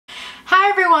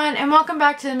everyone, and welcome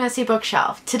back to the Messy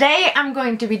Bookshelf. Today I'm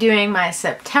going to be doing my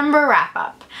September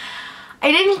wrap-up.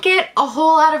 I didn't get a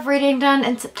whole lot of reading done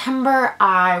in September.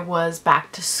 I was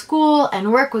back to school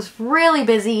and work was really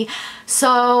busy,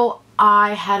 so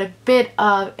I had a bit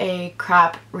of a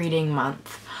crap reading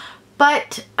month.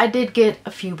 But I did get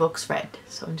a few books read,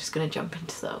 so I'm just going to jump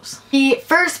into those. The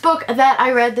first book that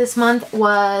I read this month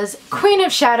was Queen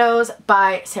of Shadows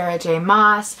by Sarah J.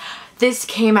 Maas. This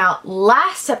came out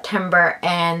last September,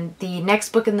 and the next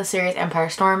book in the series, Empire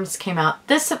Storms, came out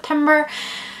this September.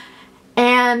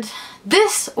 And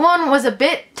this one was a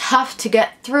bit tough to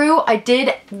get through. I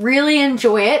did really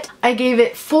enjoy it. I gave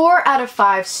it 4 out of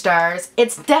 5 stars.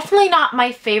 It's definitely not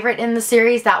my favorite in the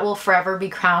series. That will forever be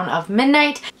Crown of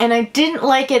Midnight. And I didn't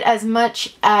like it as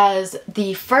much as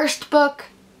the first book,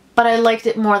 but I liked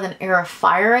it more than Heir of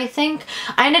Fire, I think.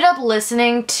 I ended up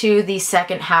listening to the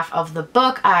second half of the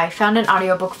book. I found an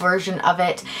audiobook version of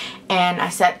it, and I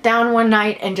sat down one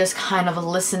night and just kind of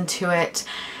listened to it.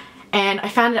 And I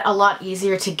found it a lot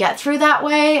easier to get through that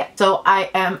way, so I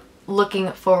am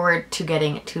looking forward to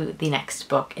getting to the next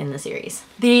book in the series.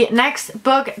 The next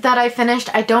book that I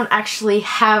finished, I don't actually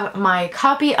have my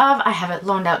copy of. I have it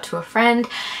loaned out to a friend,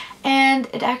 and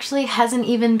it actually hasn't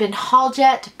even been hauled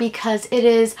yet because it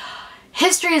is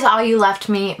History Is All You Left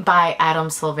Me by Adam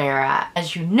Silvera.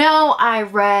 As you know, I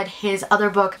read his other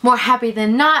book, More Happy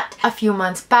Than Not, a few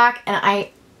months back, and I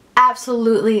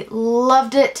absolutely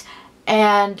loved it,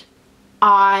 and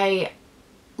I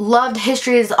loved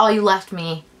History Is All You Left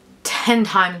Me 10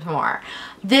 times more.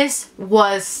 This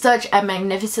was such a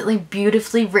magnificently,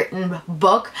 beautifully written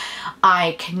book.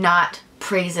 I cannot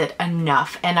praise it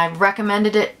enough, and I've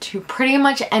recommended it to pretty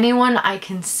much anyone I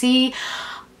can see.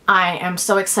 I am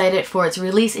so excited for its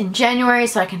release in January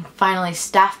so I can finally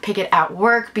staff pick it at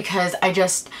work, because I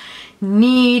just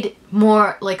need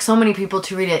more, like, so many people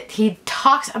to read it. He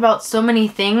talks about so many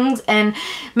things, and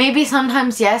maybe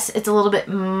sometimes, yes, it's a little bit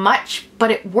much,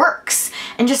 but it works.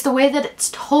 And just the way that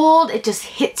it's told, it just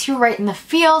hits you right in the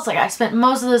feels. Like, I spent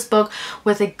most of this book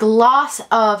with a gloss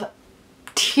of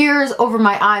tears over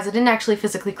my eyes. I didn't actually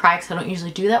physically cry because I don't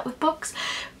usually do that with books,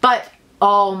 but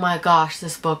oh my gosh,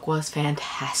 this book was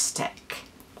fantastic.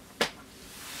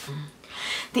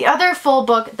 The other full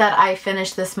book that I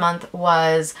finished this month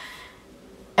was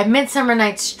A Midsummer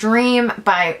Night's Dream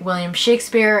by William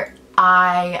Shakespeare.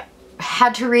 I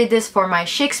had to read this for my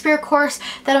Shakespeare course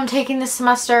that I'm taking this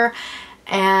semester,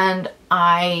 and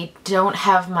I don't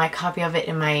have my copy of it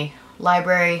in my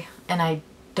library, and I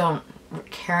don't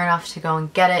care enough to go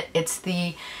and get it. It's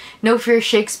the No Fear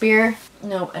Shakespeare.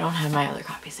 Nope, I don't have my other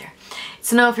copies there.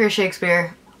 It's No Fear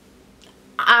Shakespeare.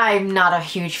 I'm not a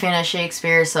huge fan of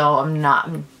Shakespeare, so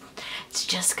I'm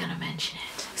just gonna mention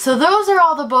it. So those are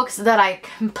all the books that I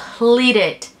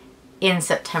completed in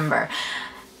September.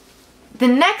 The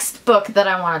next book that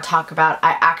I want to talk about,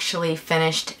 I actually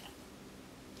finished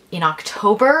in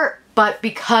October, but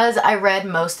because I read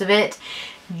most of it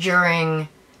during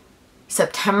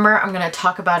September, I'm going to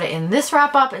talk about it in this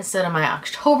wrap-up instead of my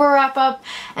October wrap-up,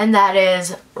 and that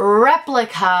is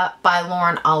Replica by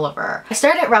Lauren Oliver. I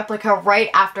started Replica right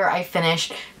after I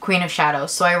finished Queen of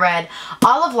Shadows, so I read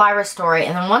all of Lyra's story,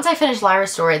 and then once I finished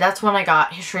Lyra's story, that's when I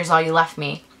got History Is All You Left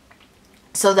Me.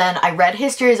 So then I read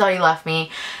History Is All You Left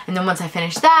Me, and then once I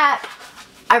finished that,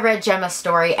 I read Gemma's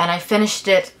story, and I finished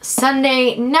it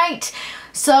Sunday night.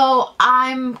 So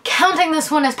I'm counting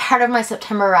this one as part of my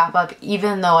September wrap-up,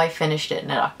 even though I finished it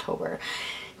in October,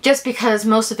 just because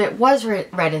most of it was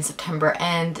read in September,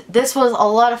 and this was a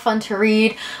lot of fun to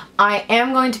read. I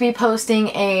am going to be posting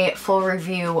a full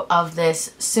review of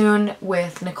this soon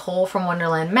with Nicole from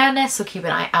Wonderland Madness, so keep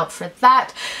an eye out for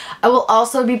that. I will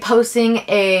also be posting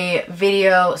a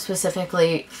video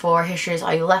specifically for History Is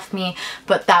All You Left Me,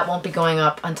 but that won't be going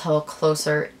up until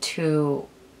closer to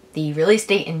the release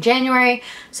date in January,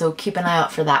 so keep an eye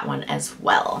out for that one as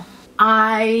well.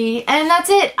 And that's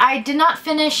it. I did not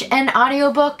finish an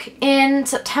audiobook in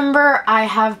September. I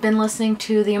have been listening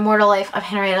to The Immortal Life of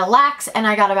Henrietta Lacks, and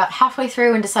I got about halfway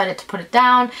through and decided to put it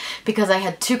down because I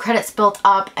had 2 credits built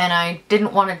up, and I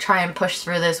didn't want to try and push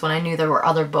through this when I knew there were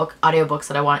other audiobooks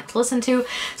that I wanted to listen to.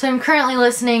 So I'm currently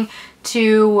listening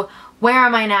to Where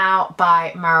Am I Now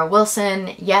by Mara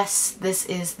Wilson. Yes, this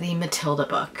is the Matilda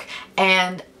book,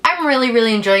 and I'm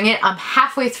really enjoying it. I'm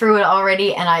halfway through it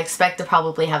already, and I expect to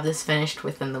probably have this finished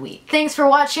within the week. Thanks for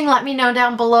watching. Let me know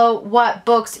down below what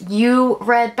books you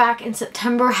read back in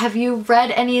September. Have you read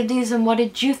any of these, and what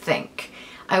did you think?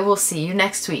 I will see you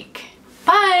next week.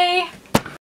 Bye!